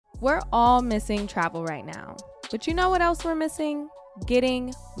We're all missing travel right now. But you know what else we're missing?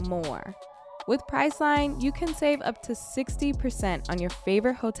 Getting more. With Priceline, you can save up to 60% on your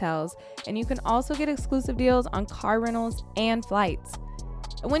favorite hotels, and you can also get exclusive deals on car rentals and flights.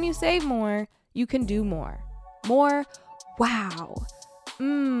 And when you save more, you can do more. More wow.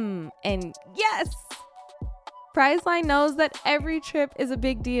 And yes! Priceline knows that every trip is a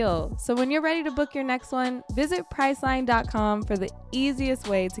big deal. So when you're ready to book your next one, visit Priceline.com for the easiest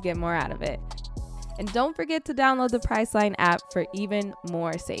way to get more out of it. And don't forget to download the Priceline app for even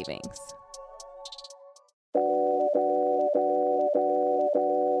more savings.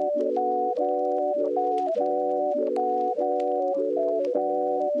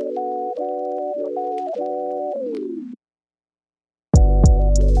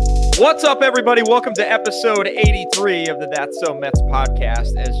 What's up, everybody? Welcome to episode 83 of the That's So Mets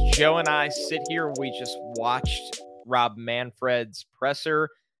podcast. As Joe and I sit here, we just watched Rob Manfred's presser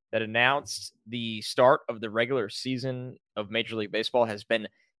that announced the start of the regular season of Major League Baseball has been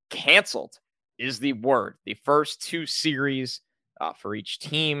canceled, is the word. The first two series for each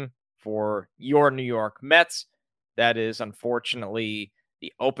team for your New York Mets. That is, unfortunately,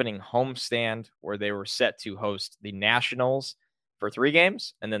 the opening homestand where they were set to host the Nationals for 3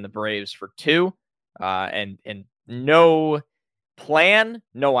 games, and then the Braves for 2, and no plan,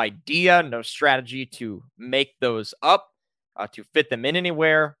 no idea, no strategy to make those up, to fit them in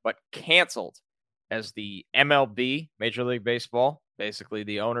anywhere, but canceled as the MLB, Major League Baseball, basically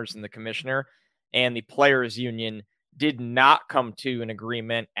the owners and the commissioner, and the players union did not come to an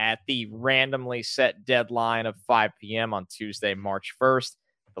agreement at the randomly set deadline of 5 p.m. on Tuesday, March 1st.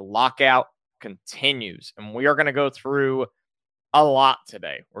 The lockout continues, and we are going to go through a lot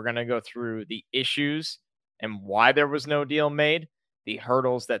today. We're going to go through the issues and why there was no deal made, the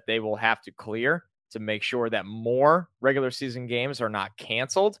hurdles that they will have to clear to make sure that more regular season games are not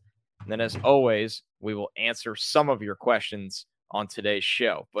canceled. And then, as always, we will answer some of your questions on today's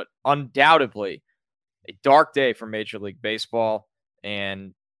show. But undoubtedly, a dark day for Major League Baseball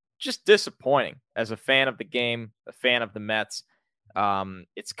and just disappointing as a fan of the game, a fan of the Mets.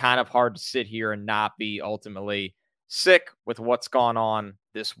 It's kind of hard to sit here and not be ultimately sick with what's gone on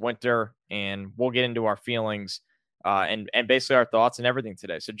this winter, and we'll get into our feelings and basically our thoughts and everything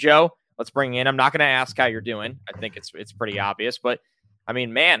today. So, Joe, let's bring in. I'm not going to ask how you're doing. I think it's pretty obvious, but I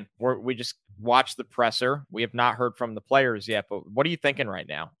mean, man, we just watched the presser. We have not heard from the players yet, but what are you thinking right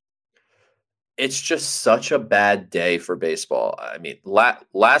now? It's just such a bad day for baseball. I mean,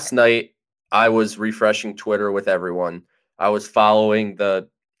 last night I was refreshing Twitter with everyone. I was following the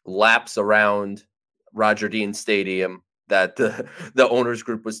laps around Roger Dean Stadium that the owners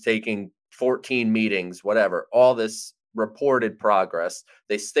group was taking 14 meetings, whatever, all this reported progress.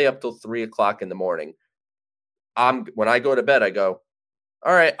 They stay up till 3:00 in the morning. When I go to bed, I go,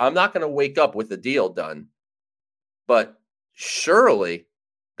 all right, I'm not going to wake up with the deal done, but surely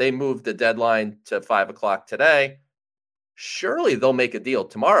they moved the deadline to 5:00 today. Surely they'll make a deal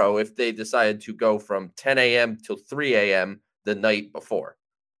tomorrow if they decide to go from 10 a.m. till 3 a.m. the night before.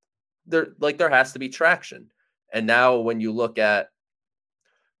 There has to be traction. And now when you look at,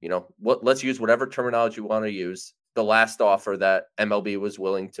 let's use whatever terminology you want to use, the last offer that MLB was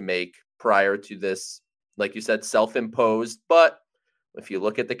willing to make prior to this, like you said, self-imposed. But if you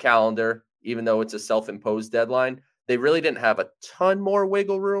look at the calendar, even though it's a self-imposed deadline, they really didn't have a ton more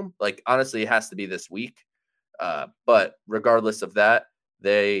wiggle room. Like, honestly, it has to be this week. But regardless of that,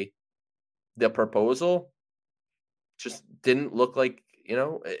 the proposal just didn't look like,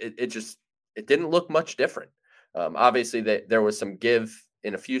 it didn't look much different. Obviously, there was some give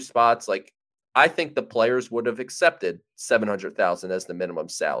in a few spots. Like, I think the players would have accepted $700,000 as the minimum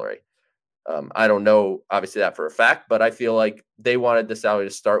salary. I don't know, obviously, that for a fact, but I feel like they wanted the salary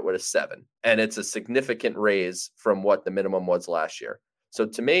to start with a 7, and it's a significant raise from what the minimum was last year. So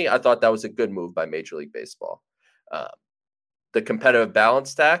to me, I thought that was a good move by Major League Baseball. The competitive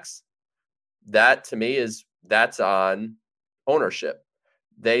balance tax, that to me that's on ownership.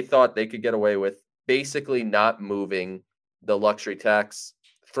 They thought they could get away with basically not moving the luxury tax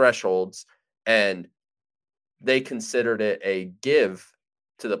thresholds, and they considered it a give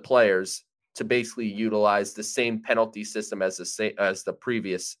to the players to basically utilize the same penalty system as the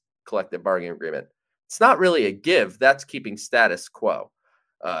previous collective bargaining agreement. It's not really a give. That's keeping status quo.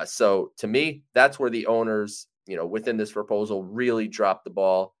 So to me, that's where the owners, within this proposal really dropped the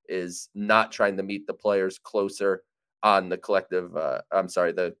ball, is not trying to meet the players closer on the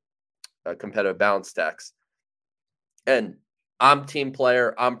the competitive balance tax. And I'm team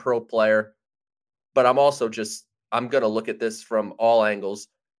player, I'm pro player, but I'm also I'm going to look at this from all angles.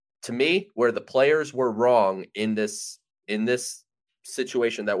 To me, where the players were wrong in this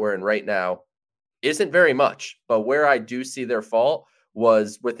situation that we're in right now isn't very much. But where I do see their fault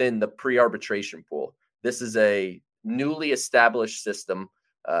was within the pre-arbitration pool. This is a newly established system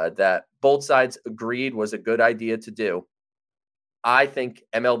that both sides agreed was a good idea to do. I think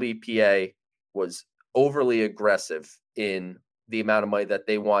MLBPA was overly aggressive in the amount of money that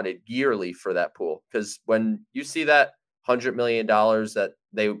they wanted yearly for that pool. Because when you see that $100 million that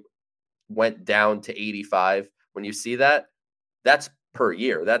they went down to 85, when you see that, that's per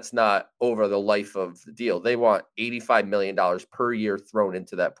year. That's not over the life of the deal. They want $85 million per year thrown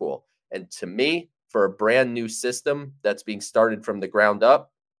into that pool. And to me, for a brand new system that's being started from the ground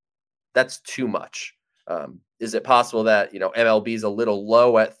up, that's too much. Is it possible that, MLB is a little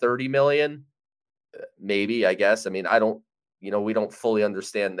low at 30 million? Maybe, I guess. I mean, we don't fully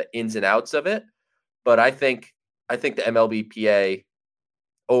understand the ins and outs of it, but I think the MLBPA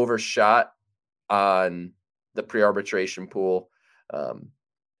overshot on the pre-arbitration pool.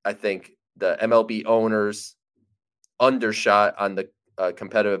 I think the MLB owners undershot on the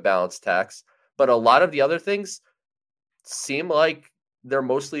competitive balance tax, but a lot of the other things seem like they're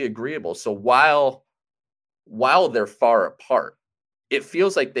mostly agreeable. So while they're far apart, it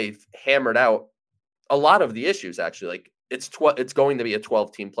feels like they've hammered out a lot of the issues. Actually, like it's going to be a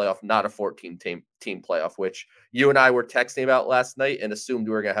 12-team playoff, not a 14-team playoff, which you and I were texting about last night and assumed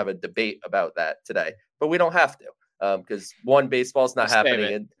we were going to have a debate about that today, but we don't have to. Because one, baseball's not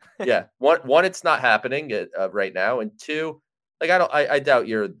happening, and one, it's not happening right now, and two, like I doubt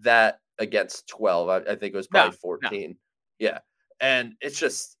you're that against 12. I think it was probably 14. No. Yeah, and it's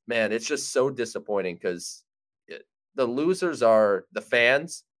just so disappointing because the losers are the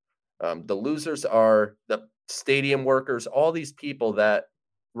fans, the losers are the stadium workers, all these people that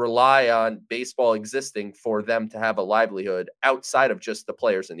rely on baseball existing for them to have a livelihood outside of just the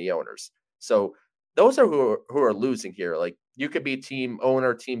players and the owners. So those are who are losing here. Like, you could be team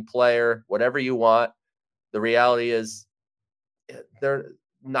owner, team player, whatever you want. The reality is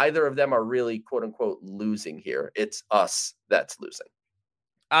neither of them are really quote unquote losing here. It's us that's losing.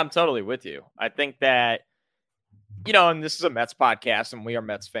 I'm totally with you. I think that, and this is a Mets podcast and we are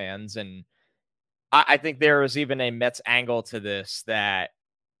Mets fans. And I think there is even a Mets angle to this, that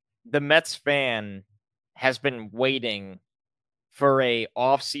the Mets fan has been waiting for a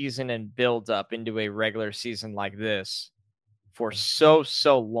off season and build up into a regular season like this for so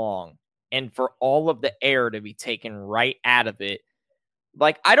long, and for all of the air to be taken right out of it.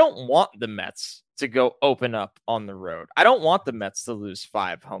 Like, I don't want the Mets to go open up on the road. I don't want the Mets to lose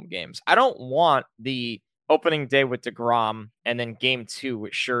 5 home games. I don't want the opening day with DeGrom and then game 2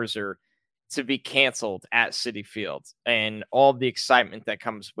 with Scherzer to be canceled at Citi Field and all the excitement that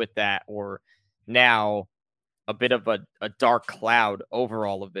comes with that, or now a bit of a dark cloud over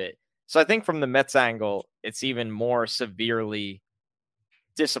all of it. So I think from the Mets angle, it's even more severely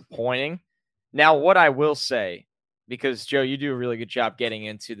disappointing. Now, what I will say, because Joe, you do a really good job getting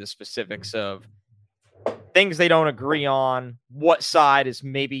into the specifics of things they don't agree on, what side is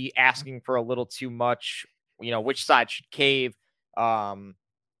maybe asking for a little too much, which side should cave. And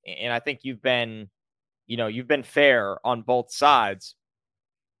I think you've been fair on both sides.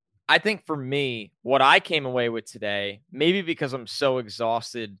 I think for me, what I came away with today, maybe because I'm so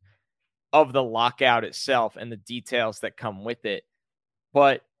exhausted of the lockout itself and the details that come with it,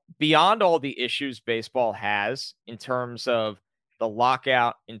 but beyond all the issues baseball has in terms of the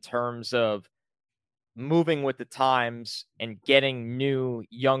lockout, in terms of moving with the times and getting new,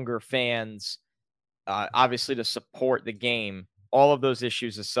 younger fans, obviously to support the game, all of those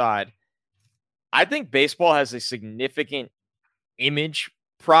issues aside, I think baseball has a significant image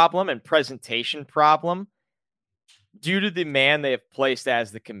problem and presentation problem due to the man they have placed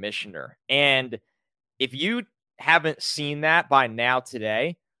as the commissioner. And if you haven't seen that by now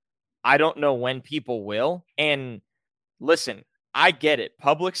today, I don't know when people will. And listen, I get it.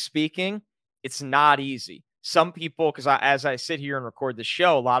 Public speaking, it's not easy. Some people, because as I sit here and record the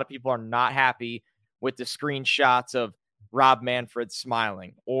show, a lot of people are not happy with the screenshots of Rob Manfred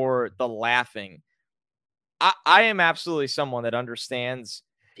smiling or the laughing. I am absolutely someone that understands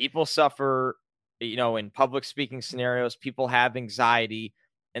people suffer, in public speaking scenarios, people have anxiety,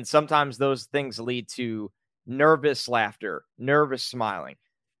 and sometimes those things lead to nervous laughter, nervous smiling.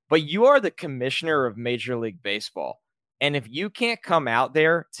 But you are the commissioner of Major League Baseball. And if you can't come out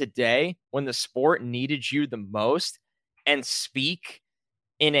there today when the sport needed you the most and speak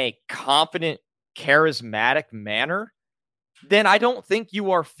in a confident, charismatic manner, then I don't think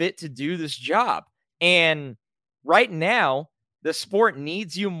you are fit to do this job. And right now, the sport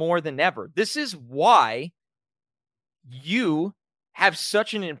needs you more than ever. This is why you have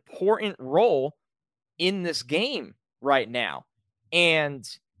such an important role in this game right now. And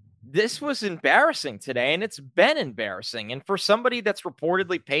this was embarrassing today, and it's been embarrassing. And for somebody that's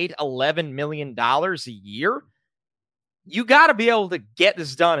reportedly paid $11 million a year, you got to be able to get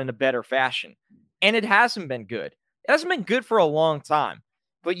this done in a better fashion. And it hasn't been good. It hasn't been good for a long time.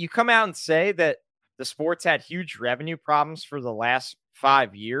 But you come out and say that the sport's had huge revenue problems for the last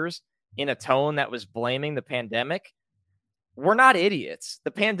 5 years in a tone that was blaming the pandemic. We're not idiots.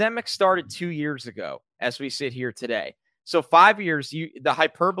 The pandemic started 2 years ago as we sit here today. So 5 years, the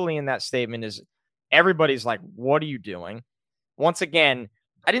hyperbole in that statement is everybody's like, what are you doing? Once again,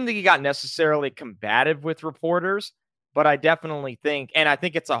 I didn't think he got necessarily combative with reporters, but I definitely think, and I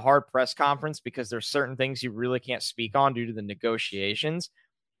think it's a hard press conference because there's certain things you really can't speak on due to the negotiations.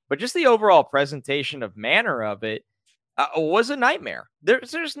 But just the overall presentation of manner of it was a nightmare.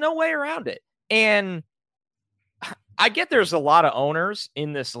 There's no way around it. And I get there's a lot of owners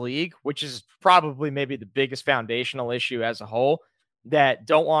in this league, which is probably maybe the biggest foundational issue as a whole, that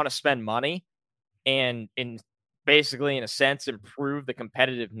don't want to spend money and basically, in a sense, improve the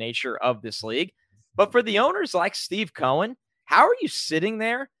competitive nature of this league. But for the owners like Steve Cohen, how are you sitting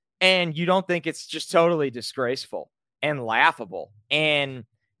there and you don't think it's just totally disgraceful and laughable and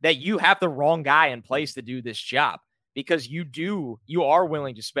that you have the wrong guy in place to do this job? Because you are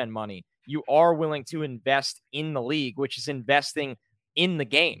willing to spend money. You are willing to invest in the league, which is investing in the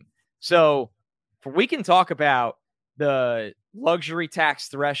game. So we can talk about the luxury tax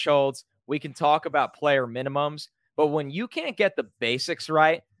thresholds. We can talk about player minimums. But when you can't get the basics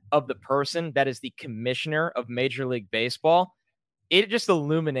right of the person that is the commissioner of Major League Baseball, it just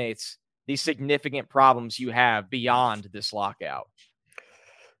illuminates the significant problems you have beyond this lockout.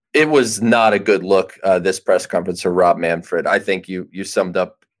 It was not a good look, this press conference for Rob Manfred. I think you summed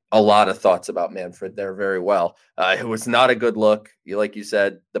up a lot of thoughts about Manfred there very well. It was not a good look. Like you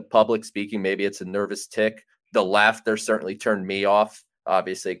said, the public speaking, maybe it's a nervous tick. The laughter certainly turned me off.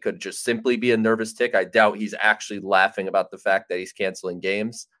 Obviously, it could just simply be a nervous tick. I doubt he's actually laughing about the fact that he's canceling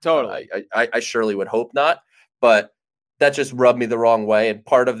games. Totally. I surely would hope not. But that just rubbed me the wrong way. And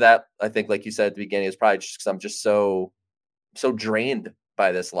part of that, I think, like you said at the beginning, is probably just because I'm just so drained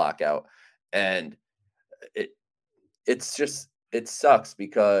by this lockout. And it sucks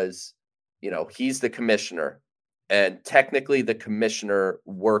because, he's the commissioner, and technically the commissioner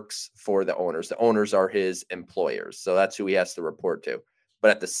works for the owners. The owners are his employers. So that's who he has to report to.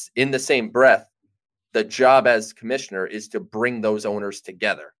 But in the same breath, the job as commissioner is to bring those owners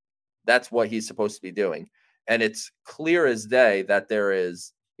together. That's what he's supposed to be doing. And it's clear as day that there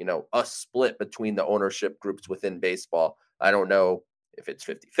is, a split between the ownership groups within baseball. I don't know if it's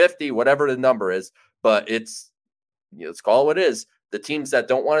 50-50, whatever the number is, but it's, let's call it what it is. The teams that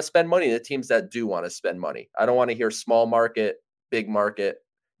don't want to spend money, the teams that do want to spend money. I don't want to hear small market, big market.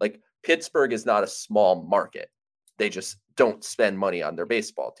 Like Pittsburgh is not a small market. They just don't spend money on their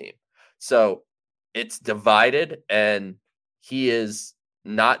baseball team. So it's divided, and he is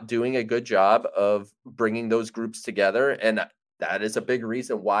not doing a good job of bringing those groups together. And that is a big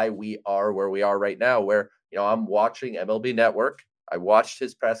reason why we are where we are right now, where, I'm watching MLB Network. I watched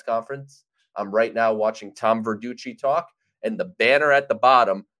his press conference. I'm right now watching Tom Verducci talk, and the banner at the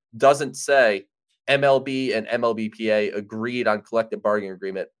bottom doesn't say MLB and MLBPA agreed on collective bargaining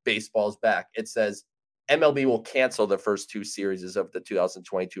agreement. Baseball's back. It says MLB will cancel the first two series of the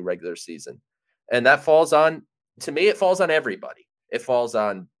 2022 regular season. And that falls on, to me, it falls on everybody. It falls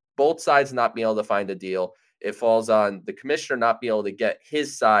on both sides not being able to find a deal. It falls on the commissioner not being able to get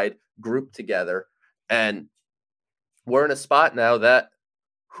his side grouped together. And we're in a spot now that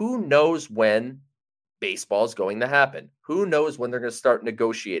who knows when baseball is going to happen? Who knows when they're going to start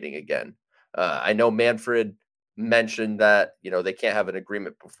negotiating again? I know Manfred mentioned that, they can't have an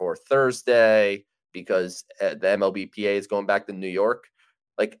agreement before Thursday because the MLBPA is going back to New York.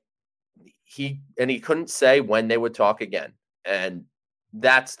 He couldn't say when they would talk again. And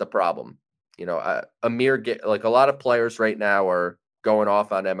that's the problem. Amir, like a lot of players right now are going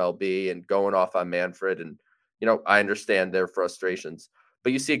off on MLB and going off on Manfred. And, I understand their frustrations.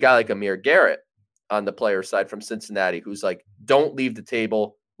 But you see a guy like Amir Garrett on the player side from Cincinnati who's like, don't leave the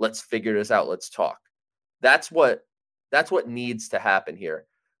table. Let's figure this out. Let's talk. That's what needs to happen here.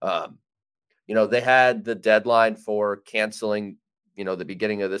 They had the deadline for canceling, the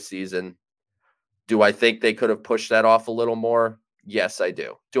beginning of the season. Do I think they could have pushed that off a little more? Yes, I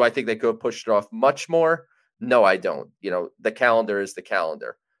do. Do I think they could have pushed it off much more? No, I don't. The calendar is the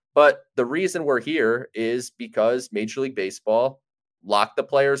calendar. But the reason we're here is because Major League Baseball locked the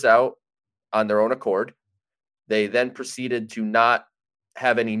players out on their own accord. They then proceeded to not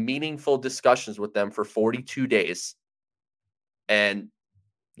have any meaningful discussions with them for 42 days. And,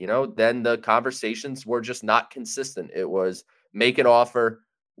 then the conversations were just not consistent. It was make an offer,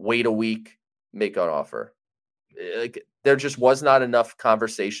 wait a week, make an offer. Like, there just was not enough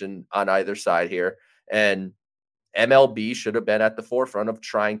conversation on either side here. And MLB should have been at the forefront of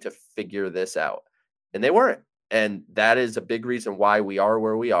trying to figure this out. And they weren't. And that is a big reason why we are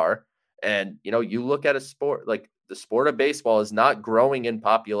where we are. And, you look at a sport like the sport of baseball is not growing in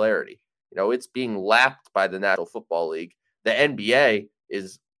popularity. It's being lapped by the National Football League. The NBA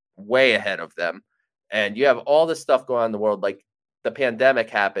is way ahead of them. And you have all this stuff going on in the world. Like, the pandemic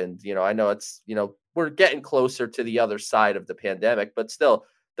happened. I know it's, we're getting closer to the other side of the pandemic, but still,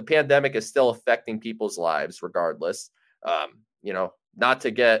 the pandemic is still affecting people's lives regardless. Not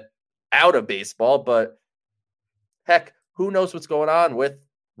to get out of baseball, but heck, who knows what's going on with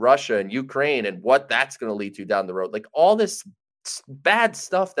Russia and Ukraine and what that's going to lead to down the road. Like, all this bad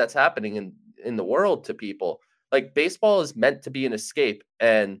stuff that's happening in the world to people. Like, baseball is meant to be an escape.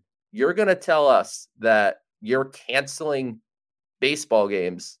 And you're going to tell us that you're canceling baseball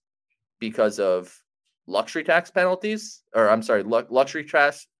games because of luxury tax penalties, or I'm sorry, luxury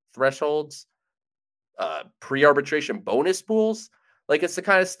tax thresholds, pre-arbitration bonus pools. Like, it's the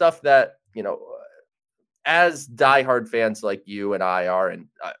kind of stuff that, as diehard fans like you and I are, and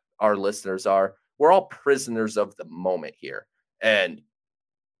our listeners are, we're all prisoners of the moment here. And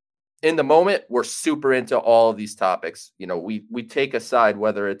in the moment, we're super into all of these topics. We take a side,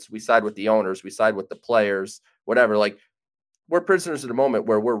 whether it's we side with the owners, we side with the players, whatever. Like, we're prisoners of the moment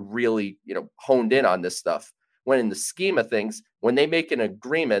where we're really, honed in on this stuff. When in the scheme of things, when they make an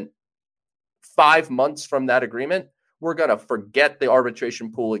agreement, 5 months from that agreement, we're going to forget the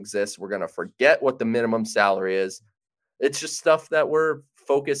arbitration pool exists. We're going to forget what the minimum salary is. It's just stuff that we're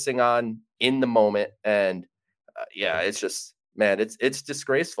focusing on in the moment. And it's just, man, it's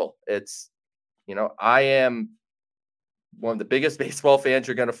disgraceful. It's, I am one of the biggest baseball fans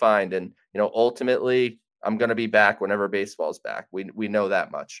you're going to find. And, ultimately I'm going to be back whenever baseball's back. We know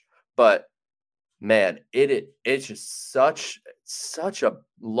that much, but man, it's just such a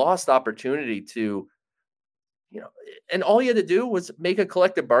lost opportunity to, and all you had to do was make a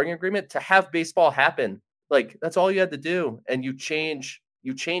collective bargaining agreement to have baseball happen. Like, that's all you had to do. And you change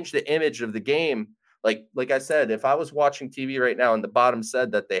the image of the game. Like I said, if I was watching TV right now and the bottom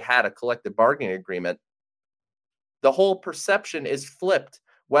said that they had a collective bargaining agreement, the whole perception is flipped.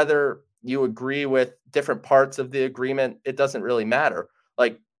 Whether you agree with different parts of the agreement, it doesn't really matter.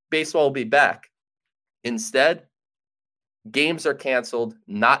 Like, baseball will be back. Instead, games are canceled,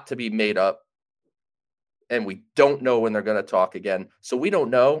 not to be made up. And we don't know when they're going to talk again. So we don't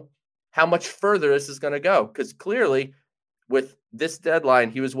know how much further this is going to go. Because clearly, with this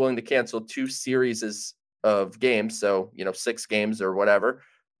deadline, he was willing to cancel 2 series of games. So, 6 games or whatever.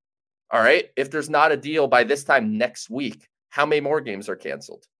 All right. If there's not a deal by this time next week, how many more games are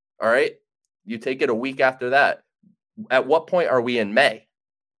canceled? All right. You take it a week after that. At what point are we in May?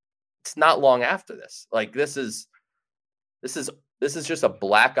 It's not long after this. Like, this is just a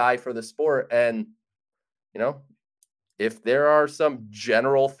black eye for the sport. And, if there are some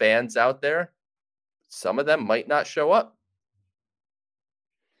general fans out there, some of them might not show up.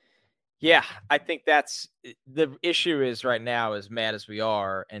 Yeah, I think that's the issue is right now, as mad as we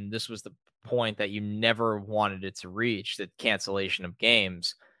are, and this was the point that you never wanted it to reach, the cancellation of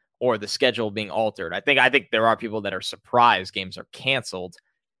games or the schedule being altered. I think there are people that are surprised games are canceled.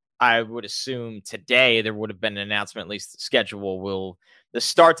 I would assume today there would have been an announcement, at least the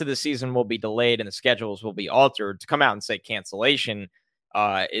start to the season will be delayed and the schedules will be altered. To come out and say cancellation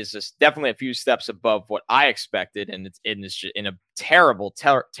is just definitely a few steps above what I expected. And it's in a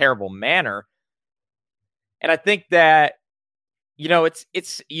terrible manner. And I think that,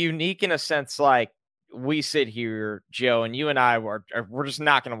 it's unique in a sense, like, we sit here, Joe, and you and I we're just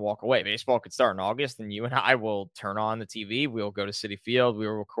not going to walk away. Baseball could start in August, and you and I will turn on the TV. We'll go to Citi Field. We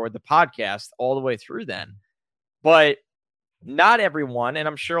will record the podcast all the way through then. But not everyone, and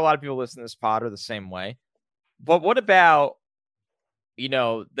I'm sure a lot of people listening to this pod are the same way. But what about,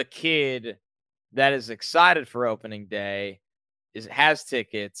 the kid that is excited for opening day, has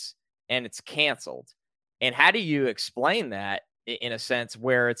tickets, and it's canceled? And how do you explain that in a sense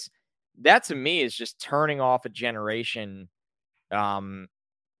where that to me is just turning off a generation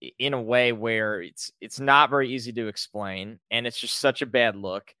in a way where it's not very easy to explain, and it's just such a bad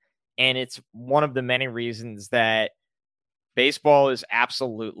look. And it's one of the many reasons that baseball is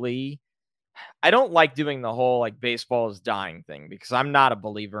absolutely, I don't like doing the whole like baseball is dying thing, because I'm not a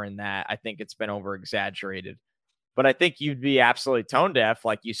believer in that. I think it's been over exaggerated, but I think you'd be absolutely tone deaf,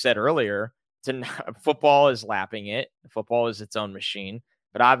 like you said earlier, football is lapping it. Football is its own machine.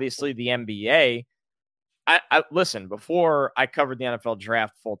 But obviously the NBA, I listen, before I covered the NFL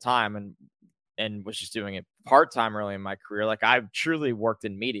draft full time and was just doing it part-time early in my career. Like I've truly worked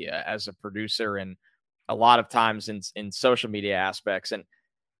in media as a producer and a lot of times in social media aspects, and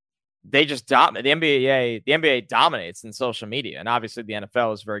they just dominate. The NBA dominates in social media, and obviously the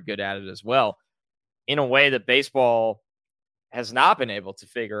NFL is very good at it as well, in a way that baseball has not been able to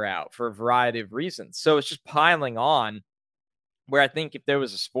figure out for a variety of reasons. So it's just piling on, where I think if there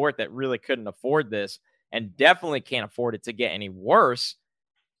was a sport that really couldn't afford this and definitely can't afford it to get any worse,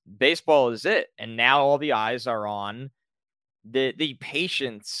 baseball is it. And now all the eyes are on the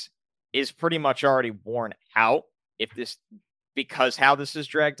patience is pretty much already worn out because how this is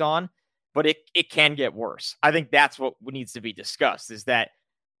dragged on, but it can get worse. I think that's what needs to be discussed, is that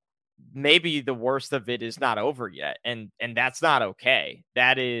maybe the worst of it is not over yet. And that's not okay.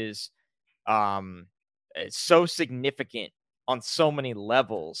 That is it's so significant on so many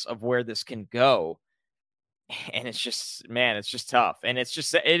levels of where this can go. And it's just, man, it's just tough. And it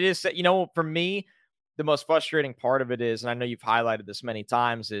is, for me, the most frustrating part of it is, and I know you've highlighted this many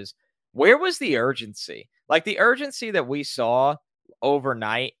times, is where was the urgency? Like the urgency that we saw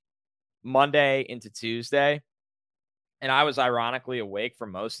overnight, Monday into Tuesday. And I was ironically awake for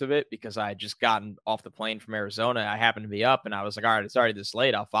most of it because I had just gotten off the plane from Arizona. I happened to be up and I was like, all right, it's already this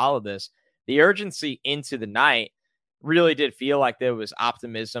late. I'll follow this. The urgency into the night really did feel like there was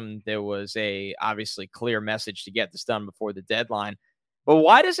optimism. There was a obviously clear message to get this done before the deadline. But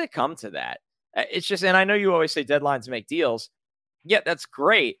why does it come to that? It's just, and I know you always say deadlines make deals. Yeah, that's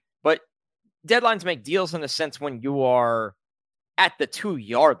great. But deadlines make deals in the sense when you are at the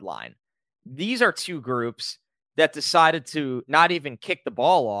 2-yard line. These are two groups that decided to not even kick the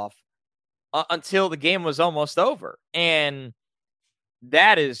ball off until the game was almost over. And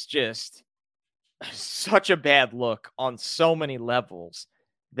that is just such a bad look on so many levels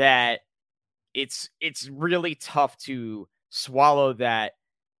that it's really tough to swallow that.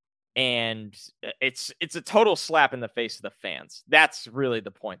 And it's a total slap in the face of the fans. That's really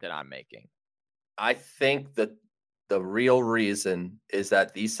the point that I'm making. I think that the real reason is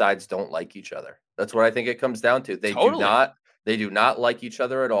that these sides don't like each other. That's what I think it comes down to. They do not like each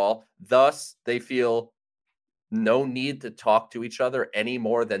other at all. Thus, they feel no need to talk to each other any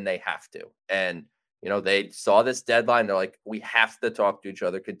more than they have to. And, they saw this deadline. They're like, we have to talk to each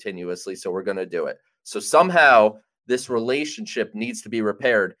other continuously. So we're going to do it. So somehow this relationship needs to be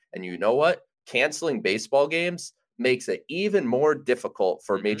repaired. And you know what? Canceling baseball games makes it even more difficult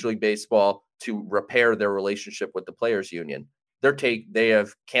for Major League Baseball to repair their relationship with the players union. They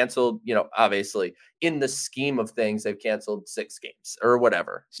have canceled, obviously in the scheme of things, they've canceled 6 games or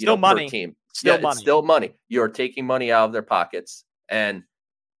whatever. Still money. Per team. Money. It's still money. You're taking money out of their pockets. And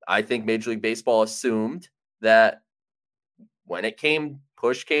I think Major League Baseball assumed that when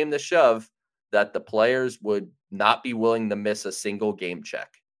push came to shove, that the players would not be willing to miss a single game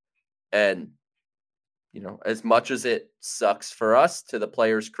check. And, as much as it sucks for us, to the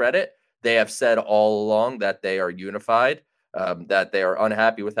players' credit, they have said all along that they are unified. That they are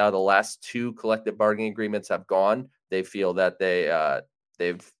unhappy with how the last 2 collective bargaining agreements have gone. They feel that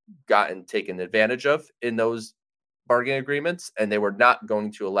they've gotten taken advantage of in those bargaining agreements, and they were not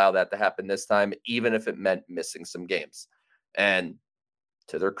going to allow that to happen this time, even if it meant missing some games. And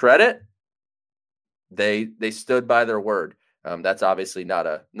to their credit, they stood by their word. That's obviously not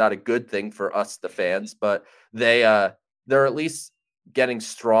a good thing for us, the fans, but they're at least getting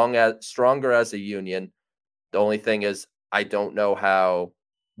stronger as a union. The only thing is, I don't know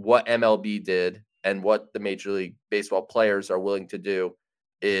what MLB did and what the Major League Baseball players are willing to do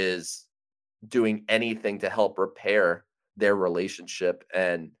is doing anything to help repair their relationship.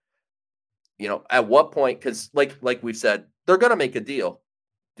 And, at what point, because like we've said, they're going to make a deal.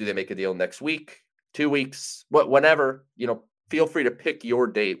 Do they make a deal next week, 2 weeks, whenever, feel free to pick your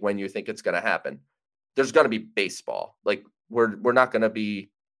date when you think it's going to happen. There's going to be baseball. Like we're not going to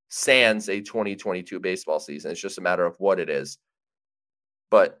be sans a 2022 baseball season. It's just a matter of what it is.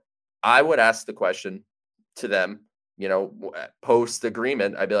 But I would ask the question to them, post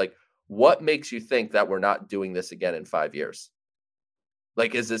agreement. I'd be like, what makes you think that we're not doing this again in 5 years?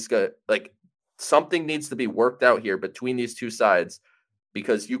 Like, is this good? Like, something needs to be worked out here between these two sides,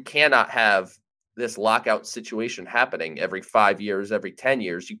 because you cannot have this lockout situation happening every 5 years, every 10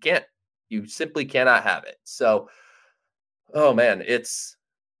 years. You simply cannot have it. So, oh man,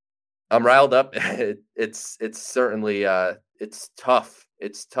 I'm riled up. It's certainly it's tough.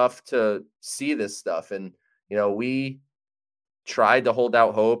 It's tough to see this stuff. And, we tried to hold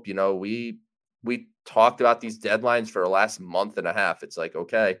out hope. We talked about these deadlines for the last month and a half. It's like,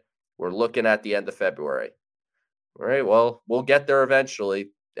 okay, we're looking at the end of February. All right, well, we'll get there eventually,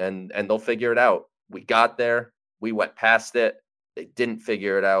 and they'll figure it out. We got there. We went past it. They didn't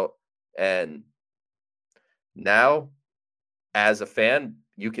figure it out. And Now, as a fan,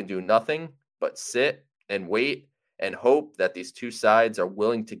 you can do nothing but sit and wait and hope that these two sides are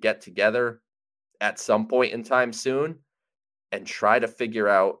willing to get together at some point in time soon and try to figure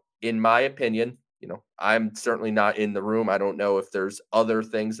out, in my opinion, I'm certainly not in the room. I don't know if there's other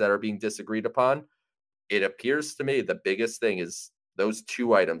things that are being disagreed upon. It appears to me the biggest thing is those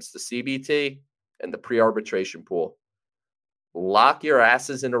two items, the CBT and the pre-arbitration pool. Lock your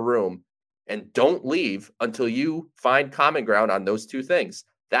asses in a room and don't leave until you find common ground on those two things.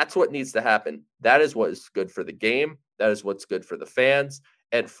 That's what needs to happen. That is what is good for the game. That is what's good for the fans.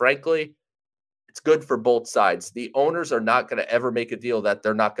 And frankly, it's good for both sides. The owners are not going to ever make a deal that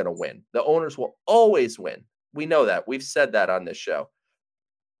they're not going to win. The owners will always win. We know that. We've said that on this show.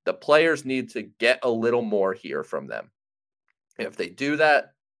 The players need to get a little more here from them. If they do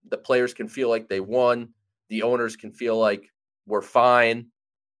that, the players can feel like they won. The owners can feel like we're fine.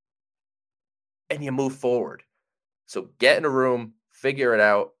 And you move forward. So get in a room, figure it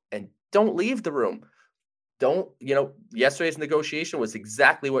out, and don't leave the room. Yesterday's negotiation was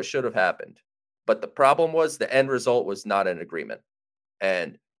exactly what should have happened. But the problem was the end result was not an agreement.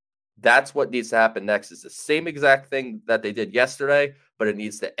 And that's what needs to happen next. Is the same exact thing that they did yesterday, but it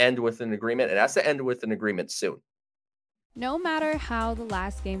needs to end with an agreement. It has to end with an agreement soon. No matter how the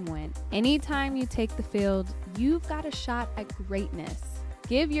last game went, anytime you take the field, you've got a shot at greatness.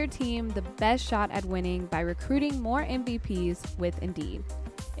 Give your team the best shot at winning by recruiting more MVPs with Indeed.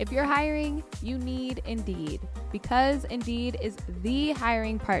 If you're hiring, you need Indeed, because Indeed is the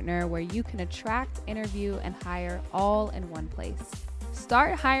hiring partner where you can attract, interview, and hire all in one place.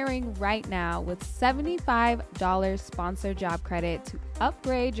 Start hiring right now with $75 sponsored job credit to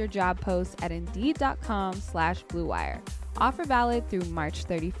upgrade your job post at Indeed.com/BlueWire. Offer valid through March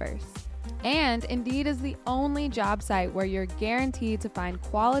 31st. And Indeed is the only job site where you're guaranteed to find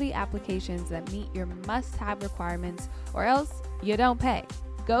quality applications that meet your must-have requirements, or else you don't pay.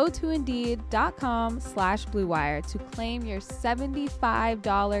 Go to Indeed.com/BlueWire to claim your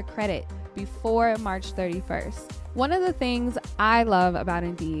 $75 credit before March 31st. One of the things I love about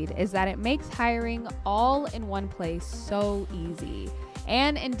Indeed is that it makes hiring all in one place so easy.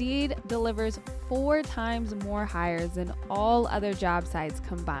 And Indeed delivers 4 times more hires than all other job sites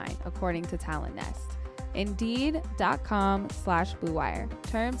combined, according to Talent Nest. Indeed.com/BlueWire.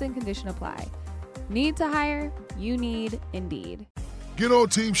 Terms and conditions apply. Need to hire? You need Indeed. Get on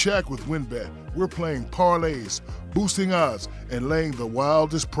Team Shaq with WinBet. We're playing parlays, boosting odds, and laying the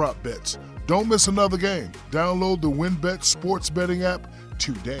wildest prop bets. Don't miss another game. Download the WinBet sports betting app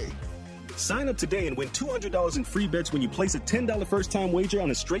today. Sign up today and win $200 in free bets when you place a $10 first-time wager on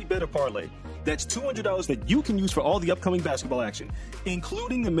a straight bet or parlay. That's $200 that you can use for all the upcoming basketball action,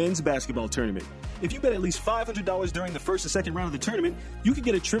 including the men's basketball tournament. If you bet at least $500 during the first and second round of the tournament, you can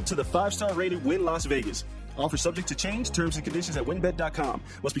get a trip to the 5-star rated Wynn Las Vegas. Offer subject to change. Terms and conditions at WynnBet.com.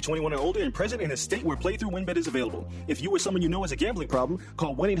 Must be 21 or older and present in a state where playthrough WynnBet is available. If you or someone you know has a gambling problem,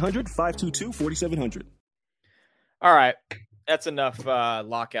 call 1-800-522-4700. All right. That's enough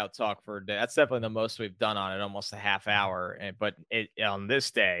lockout talk for a day. That's definitely the most we've done on it, almost a half hour. But on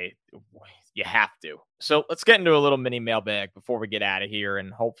this day, you have to. So let's get into a little mini mailbag before we get out of here.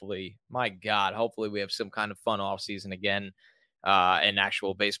 And hopefully, my God, hopefully we have some kind of fun offseason again in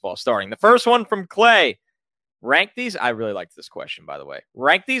actual baseball starting. The first one from Clay. Rank these. I really liked this question, by the way.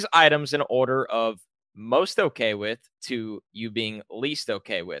 Rank these items in order of most okay with to you being least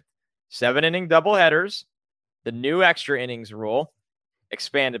okay with. 7-inning doubleheaders, the new extra innings rule,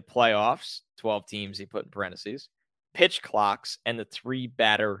 expanded playoffs, 12 teams he put in parentheses, pitch clocks, and the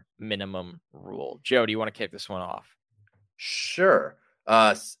 3-batter minimum rule. Joe, do you want to kick this one off? Sure.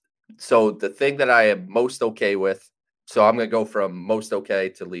 So the thing that I am most okay with, so I'm going to go from most okay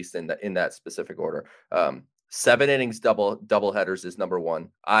to least in that specific order. 7 innings doubleheaders is number one.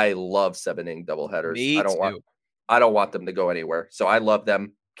 I love 7-inning doubleheaders. I don't want them to go anywhere. So I love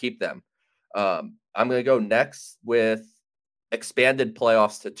them. Keep them. I'm going to go next with expanded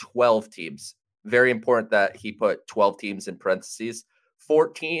playoffs to 12 teams. Very important that he put 12 teams in parentheses.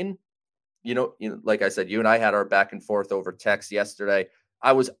 14, like I said, you and I had our back and forth over text yesterday.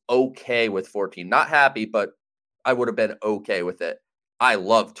 I was okay with 14. Not happy, but I would have been okay with it. I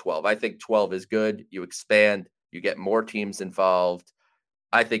love 12. I think 12 is good. You expand, you get more teams involved.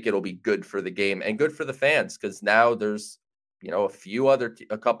 I think it'll be good for the game and good for the fans, because now there's, a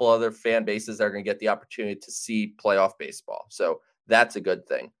couple other fan bases that are going to get the opportunity to see playoff baseball. So that's a good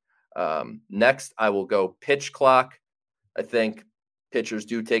thing. Next, I will go pitch clock. I think pitchers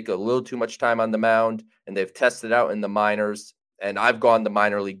do take a little too much time on the mound, and they've tested out in the minors. And I've gone to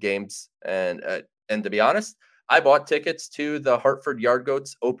minor league games, and to be honest, I bought tickets to the Hartford Yard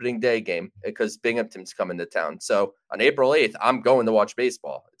Goats opening day game because Binghamton's coming to town. So on April 8th, I'm going to watch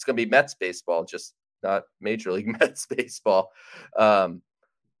baseball. It's going to be Mets baseball, just not Major League Mets baseball.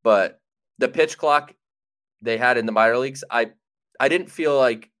 But the pitch clock they had in the minor leagues, I didn't feel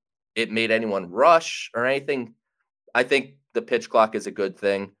like it made anyone rush or anything. I think the pitch clock is a good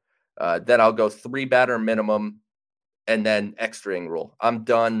thing. Then I'll go 3 batter minimum and then extra inning rule. I'm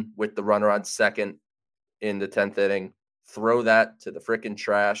done with the runner on second in the 10th inning. Throw that to the freaking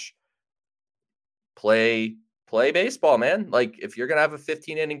trash. Play baseball, man. Like, if you're going to have a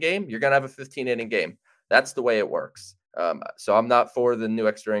 15-inning game, you're going to have a 15-inning game. That's the way it works. So I'm not for the new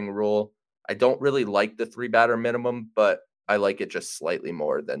extra inning rule. I don't really like the 3 batter minimum, but I like it just slightly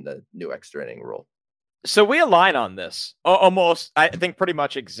more than the new extra inning rule. So we align on this almost, I think, pretty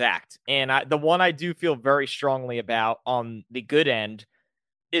much exact. And the one I do feel very strongly about on the good end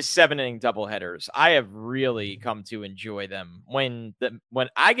is 7-inning doubleheaders. I have really come to enjoy them. When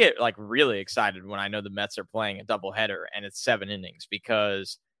I get like really excited when I know the Mets are playing a doubleheader and it's 7 innings,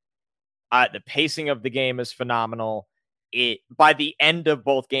 because the pacing of the game is phenomenal. By the end of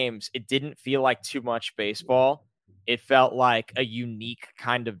both games, it didn't feel like too much baseball. It felt like a unique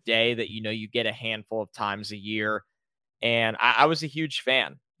kind of day that, you get a handful of times a year. And I was a huge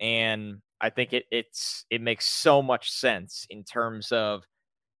fan. And I think it makes so much sense in terms of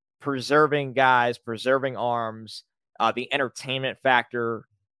preserving guys, preserving arms, the entertainment factor.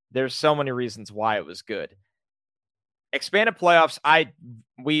 There's so many reasons why it was good. Expanded playoffs,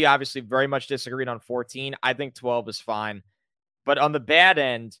 we obviously very much disagreed on 14. I think 12 is fine. But on the bad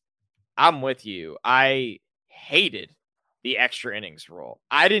end, I'm with you. I hated the extra innings rule.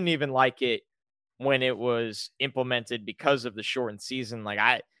 I didn't even like it when it was implemented because of the shortened season.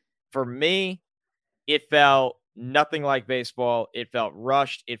 For me, it felt nothing like baseball. It felt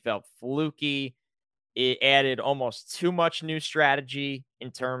rushed. It felt fluky. It added almost too much new strategy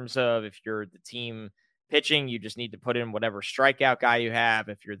in terms of, if you're the team pitching, you just need to put in whatever strikeout guy you have.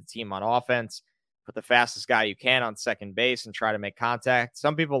 If you're the team on offense, put the fastest guy you can on second base and try to make contact.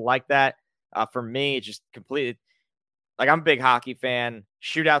 Some people like that. For me, it just completely, I'm a big hockey fan.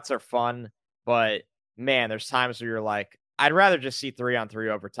 Shootouts are fun, but man, there's times where you're like, I'd rather just see 3-on-3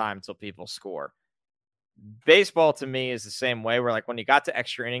 overtime until people score. Baseball to me is the same way, where when you got to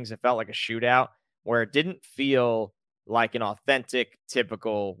extra innings, it felt like a shootout, where it didn't feel like an authentic,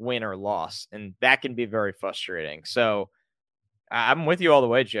 typical win or loss. And that can be very frustrating. So I'm with you all the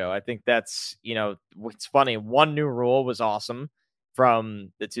way, Joe. I think that's, it's funny. One new rule was awesome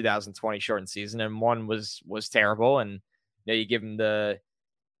from the 2020 shortened season, and one was terrible. And you give them the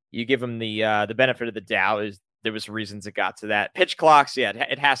benefit of the doubt. There was reasons it got to that. Pitch clocks, yeah,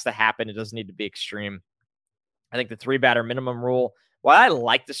 it has to happen. It doesn't need to be extreme. I think the 3 batter minimum rule, while I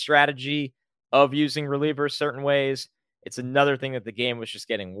like the strategy of using relievers certain ways, it's another thing that the game was just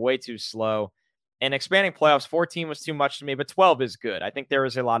getting way too slow. And expanding playoffs, 14 was too much to me, but 12 is good. I think there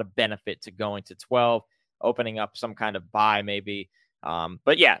is a lot of benefit to going to 12, opening up some kind of bye maybe.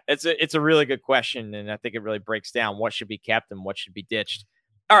 But yeah, it's a really good question, and I think it really breaks down what should be kept and what should be ditched.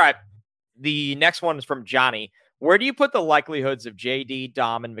 All right, the next one is from Johnny. Where do you put the likelihoods of JD,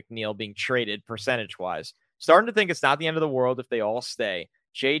 Dom, and McNeil being traded percentage-wise? Starting to think it's not the end of the world if they all stay.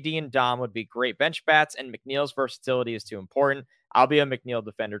 JD and Dom would be great bench bats, and McNeil's versatility is too important. I'll be a McNeil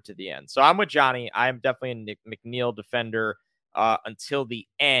defender to the end. So I'm with Johnny. I am definitely a McNeil defender until the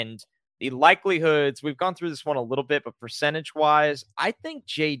end. The likelihoods, we've gone through this one a little bit, but percentage-wise, I think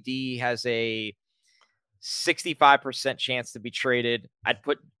JD has a 65% chance to be traded. I'd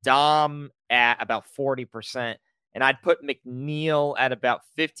put Dom at about 40%, and I'd put McNeil at about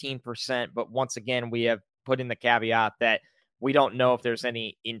 15%. But once again, we have put in the caveat that we don't know if there's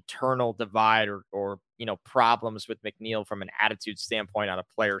any internal divide or problems with McNeil from an attitude standpoint, on a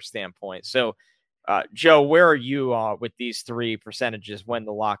player standpoint. So, Joe, where are you with these 3 percentages when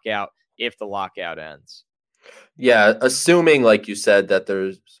the lockout, if the lockout ends? Yeah, assuming, like you said, that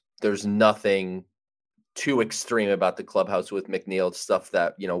there's nothing too extreme about the clubhouse with McNeil, stuff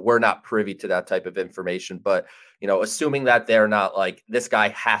that, we're not privy to that type of information. But, assuming that they're not like, this guy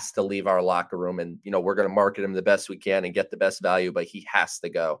has to leave our locker room and, we're going to market him the best we can and get the best value, but he has to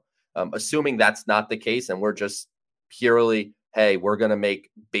go. Assuming that's not the case, and we're just purely, hey, we're going to make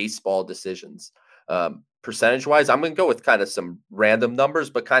baseball decisions. Percentage-wise, I'm going to go with kind of some random numbers,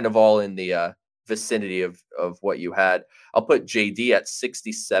 but kind of all in the vicinity of what you had. I'll put JD at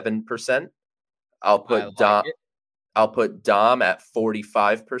 67%. I'll put Dom at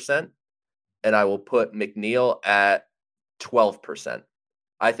 45%, and I will put McNeil at 12%.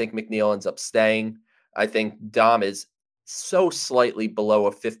 I think McNeil ends up staying. I think Dom is so slightly below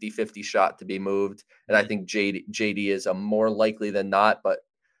a 50-50 shot to be moved. And I think JD is a more likely than not, but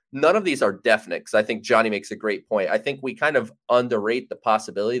none of these are definite, because I think Johnny makes a great point. I think we kind of underrate the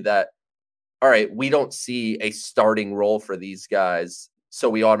possibility that, all right, we don't see a starting role for these guys, so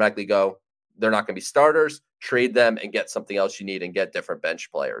we automatically go, they're not going to be starters, trade them and get something else you need and get different bench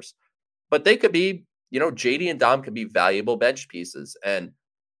players. But they could be, JD and Dom could be valuable bench pieces, and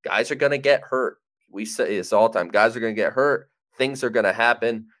guys are going to get hurt. We say this all the time. Guys are going to get hurt. Things are going to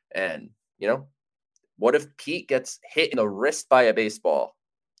happen. And, what if Pete gets hit in the wrist by a baseball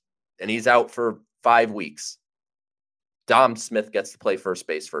and he's out for 5 weeks? Dom Smith gets to play first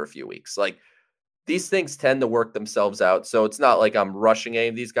base for a few weeks. Like, these things tend to work themselves out. So it's not like I'm rushing any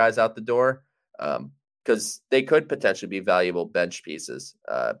of these guys out the door, because they could potentially be valuable bench pieces.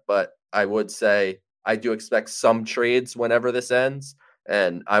 But I would say I do expect some trades whenever this ends.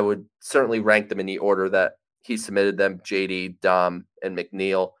 And I would certainly rank them in the order that he submitted them: JD, Dom, and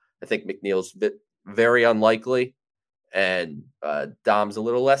McNeil. I think McNeil's very unlikely, and Dom's a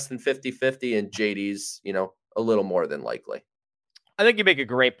little less than 50-50, and JD's, a little more than likely. I think you make a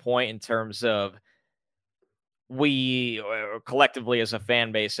great point in terms of we collectively as a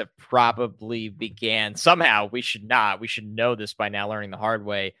fan base have probably we should know this by now, learning the hard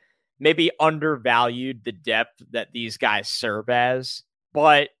way, maybe undervalued the depth that these guys serve as.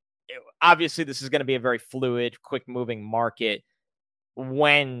 But obviously, this is going to be a very fluid, quick-moving market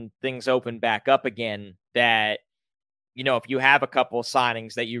when things open back up again. That, if you have a couple of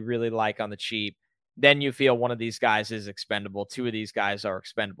signings that you really like on the cheap, then you feel one of these guys is expendable. 2 of these guys are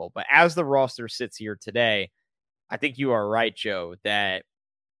expendable. But as the roster sits here today, I think you are right, Joe, that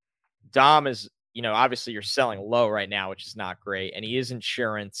Dom is, obviously you're selling low right now, which is not great. And he is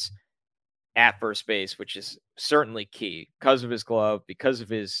insurance at first base, which is certainly key because of his glove, because of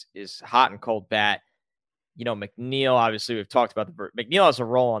his hot and cold bat. McNeil, obviously we've talked about McNeil has a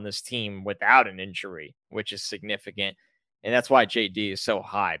role on this team without an injury, which is significant. And that's why JD is so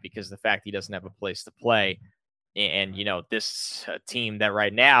high, because the fact he doesn't have a place to play. And, this team that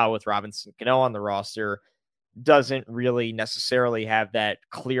right now with Robinson Cano on the roster doesn't really necessarily have that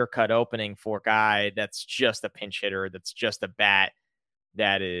clear-cut opening for a guy that's just a pinch hitter, that's just a bat.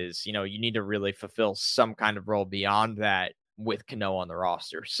 That is, you need to really fulfill some kind of role beyond that with Cano on the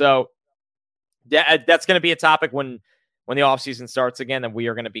roster. So that's going to be a topic when the offseason starts again, that we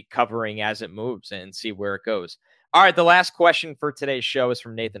are going to be covering as it moves and see where it goes. All right, the last question for today's show is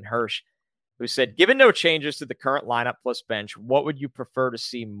from Nathan Hirsch, who said, given no changes to the current lineup plus bench, what would you prefer to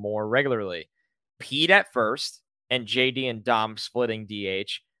see more regularly? Pete at first and JD and Dom splitting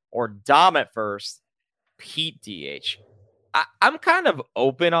DH, or Dom at first, Pete DH? I'm kind of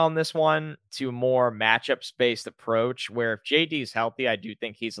open on this one to a more matchups-based approach, where if JD is healthy, I do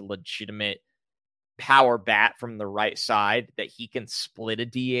think he's a legitimate power bat from the right side that he can split a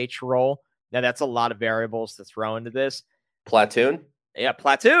DH role. Now, that's a lot of variables to throw into this. Platoon? Yeah,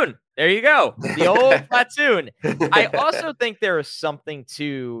 platoon. There you go. The old platoon. I also think there is something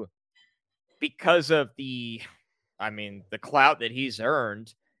to, because of the clout that he's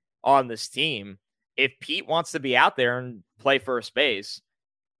earned on this team. If Pete wants to be out there and play first base,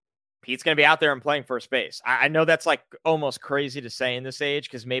 Pete's going to be out there and playing first base. I know that's like almost crazy to say in this age,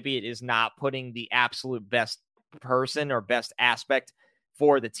 because maybe it is not putting the absolute best person or best aspect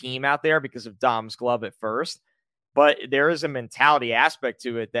for the team out there because of Dom's glove at first. But there is a mentality aspect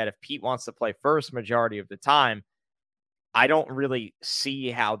to it that if Pete wants to play first majority of the time, I don't really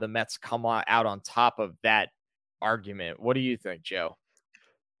see how the Mets come out on top of that argument. What do you think, Joe?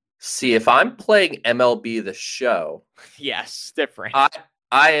 See, if I'm playing MLB The Show, yes, different.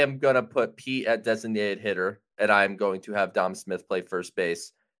 I am going to put Pete at designated hitter, and I'm going to have Dom Smith play first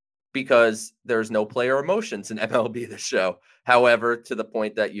base, because there's no player emotions in MLB The Show. However, to the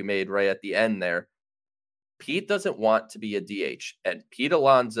point that you made right at the end there, Pete doesn't want to be a DH, and Pete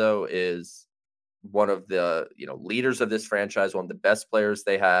Alonso is one of the leaders of this franchise, one of the best players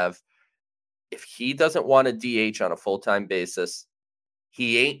they have. If he doesn't want a DH on a full-time basis,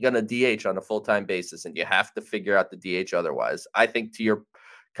 he ain't going to DH on a full-time basis, and you have to figure out the DH otherwise. I think to your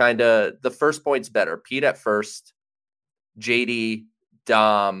the first point's better. Pete at first, JD,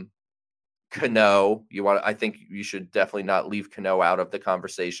 Dom, Cano. I think you should definitely not leave Cano out of the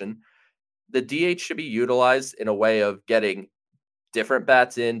conversation. The DH should be utilized in a way of getting different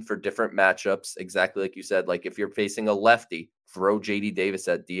bats in for different matchups. Exactly like you said, like if you're facing a lefty, throw JD Davis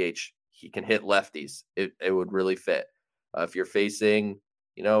at DH. He can hit lefties. It would really fit. If you're facing,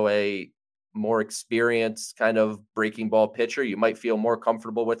 a more experienced kind of breaking ball pitcher, you might feel more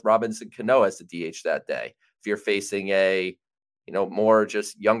comfortable with Robinson Cano as the DH that day. If you're facing a, more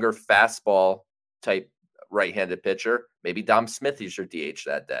just younger fastball type right-handed pitcher. Maybe Dom Smith is your DH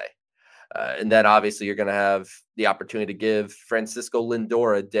that day. And then obviously you're going to have the opportunity to give Francisco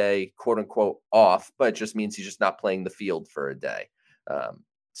Lindor a day, quote unquote, off, but it just means he's just not playing the field for a day.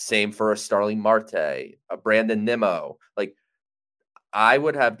 Same for a Starling Marte, a Brandon Nimmo. Like, I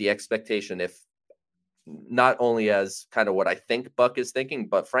would have the expectation, if not only as kind of what I think Buck is thinking,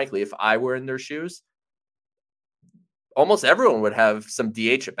 but frankly, if I were in their shoes, almost everyone would have some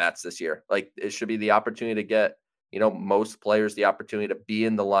DH at bats this year. Like, it should be the opportunity to get, most players the opportunity to be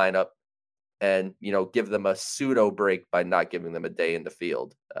in the lineup and, give them a pseudo break by not giving them a day in the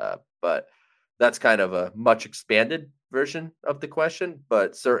field. But that's kind of a much expanded version of the question.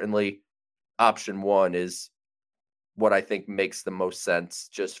 But certainly option one is what I think makes the most sense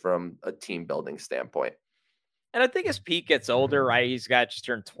just from a team building standpoint. And I think as Pete gets older, right, he's got just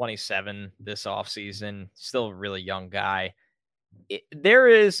turned 27 this offseason, still a really young guy. There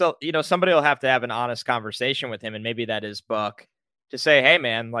is, somebody will have to have an honest conversation with him, and maybe that is Buck, to say, hey,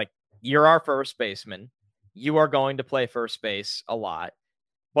 man, like, you're our first baseman. You are going to play first base a lot,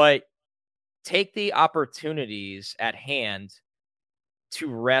 but take the opportunities at hand to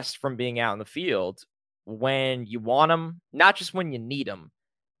rest from being out in the field when you want them, not just when you need them,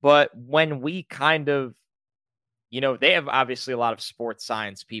 but when we kind of, they have obviously a lot of sports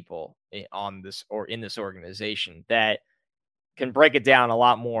science people on this or in this organization that can break it down a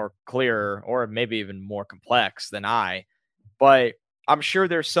lot more clear or maybe even more complex than I. But I'm sure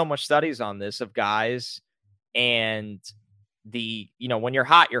there's so much studies on this of guys and when you're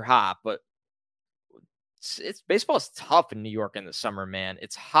hot, you're hot, but it's baseball is tough in New York in the summer, man.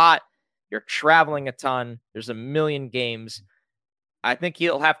 It's hot. You're traveling a ton. There's a million games. I think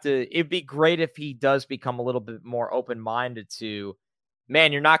it'd be great if he does become a little bit more open-minded to,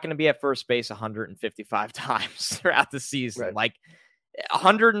 man, you're not going to be at first base 155 times throughout the season. Right. Like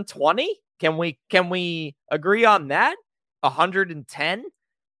 120? Can we agree on that? 110?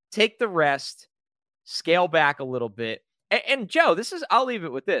 Take the rest, scale back a little bit. And Joe, I'll leave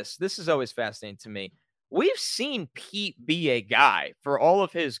it with this. This is always fascinating to me. We've seen Pete be a guy for all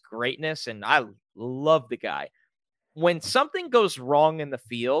of his greatness, and I love the guy. When something goes wrong in the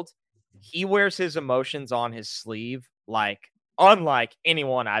field, he wears his emotions on his sleeve, like unlike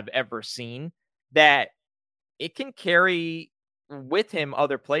anyone I've ever seen, that it can carry with him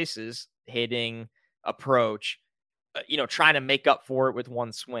other places, hitting, approach, trying to make up for it with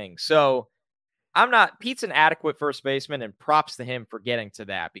one swing. So Pete's an adequate first baseman, and props to him for getting to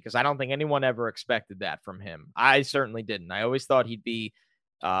that, because I don't think anyone ever expected that from him. I certainly didn't. I always thought he'd be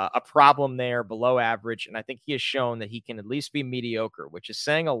a problem there, below average, and I think he has shown that he can at least be mediocre, which is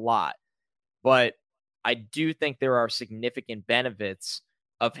saying a lot. But I do think there are significant benefits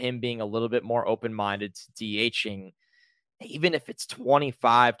of him being a little bit more open-minded to DHing, even if it's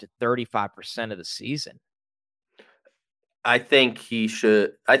 25 to 35% of the season. I think he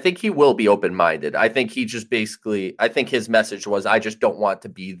will be open-minded. I think he just I think his message was, I just don't want to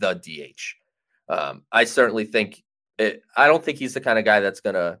be the DH. I certainly think I don't think he's the kind of guy that's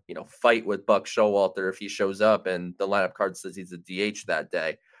going to, fight with Buck Showalter if he shows up and the lineup card says he's a DH that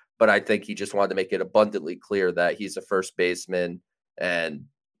day. But I think he just wanted to make it abundantly clear that he's a first baseman and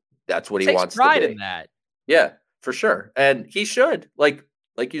that's what he wants to be. Takes pride in that. Yeah, for sure. And he should. Like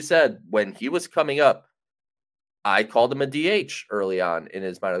you said, when he was coming up, I called him a DH early on in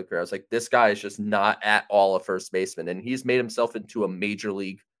his minor league career. I was like, this guy is just not at all a first baseman. And he's made himself into a major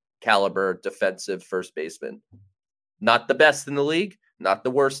league caliber defensive first baseman. Not the best in the league, not the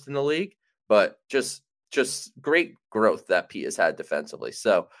worst in the league, but just great growth that Pete has had defensively.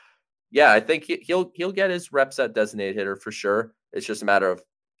 So, yeah, I think he'll get his reps at designated hitter for sure. It's just a matter of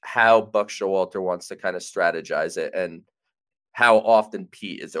how Buck Showalter wants to kind of strategize it and how often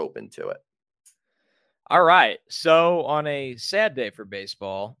Pete is open to it. All right. So on a sad day for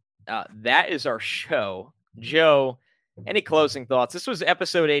baseball, that is our show. Joe, any closing thoughts? This was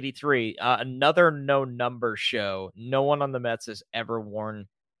episode 83, another no number show. No one on the Mets has ever worn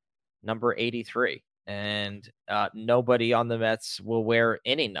number 83. And nobody on the Mets will wear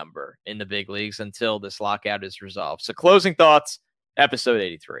any number in the big leagues until this lockout is resolved. So closing thoughts, episode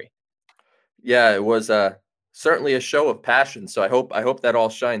 83. Yeah, it was certainly a show of passion. So I hope that all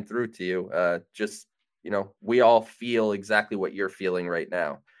shined through to you. We all feel exactly what you're feeling right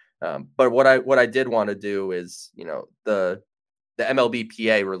now. But what I did want to do is, the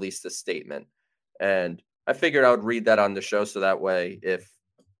MLBPA released a statement, and I figured I would read that on the show. So that way, if,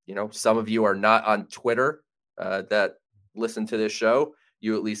 some of you are not on Twitter that listen to this show,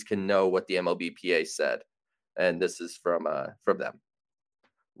 you at least can know what the MLBPA said. And this is from them.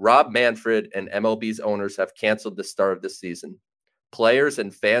 Rob Manfred and MLB's owners have canceled the start of the season. Players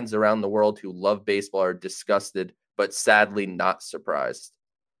and fans around the world who love baseball are disgusted, but sadly not surprised.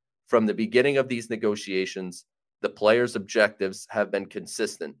 From the beginning of these negotiations, the players' objectives have been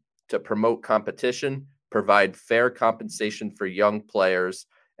consistent: to promote competition, provide fair compensation for young players,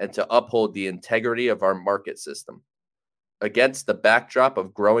 and to uphold the integrity of our market system. Against the backdrop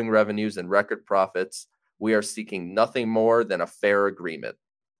of growing revenues and record profits, we are seeking nothing more than a fair agreement.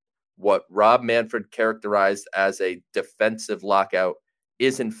 What Rob Manfred characterized as a defensive lockout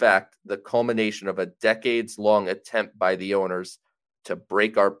is, in fact, the culmination of a decades-long attempt by the owners to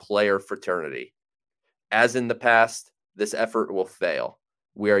break our player fraternity. As in the past, this effort will fail.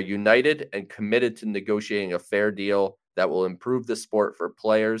 We are united and committed to negotiating a fair deal that will improve the sport for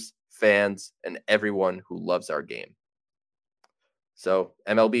players, fans, and everyone who loves our game. So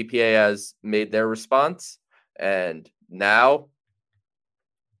MLBPA has made their response, and now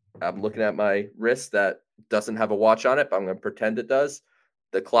I'm looking at my wrist that doesn't have a watch on it, but I'm going to pretend it does.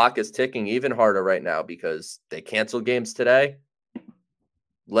 The clock is ticking even harder right now because they canceled games today.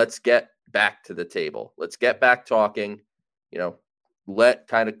 Let's get back to the table. Let's get back talking, let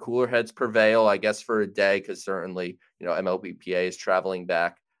kind of cooler heads prevail, I guess, for a day, because certainly, MLBPA is traveling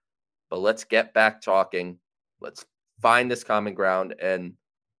back. But let's get back talking. Let's find this common ground. And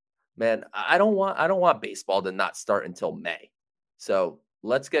man, I don't want baseball to not start until May. So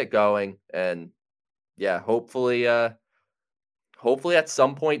let's get going. And yeah, hopefully at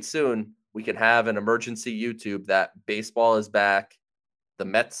some point soon we can have an emergency YouTube that baseball is back. The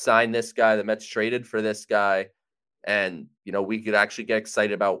Mets signed this guy. The Mets traded for this guy. And, we could actually get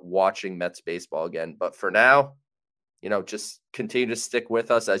excited about watching Mets baseball again. But for now, just continue to stick with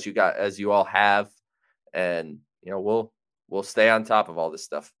us as you all have. And, we'll stay on top of all this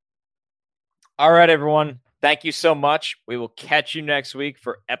stuff. All right, everyone. Thank you so much. We will catch you next week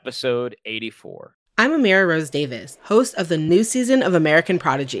for episode 84. I'm Amira Rose Davis, host of the new season of American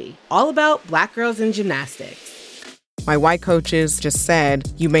Prodigy, all about Black girls in gymnastics. My white coaches just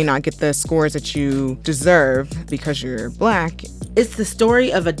said, you may not get the scores that you deserve because you're Black. It's the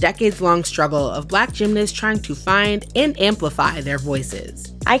story of a decades-long struggle of Black gymnasts trying to find and amplify their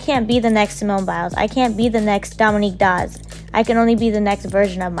voices. I can't be the next Simone Biles. I can't be the next Dominique Dawes. I can only be the next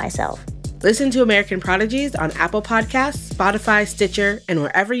version of myself. Listen to American Prodigies on Apple Podcasts, Spotify, Stitcher, and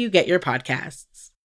wherever you get your podcasts.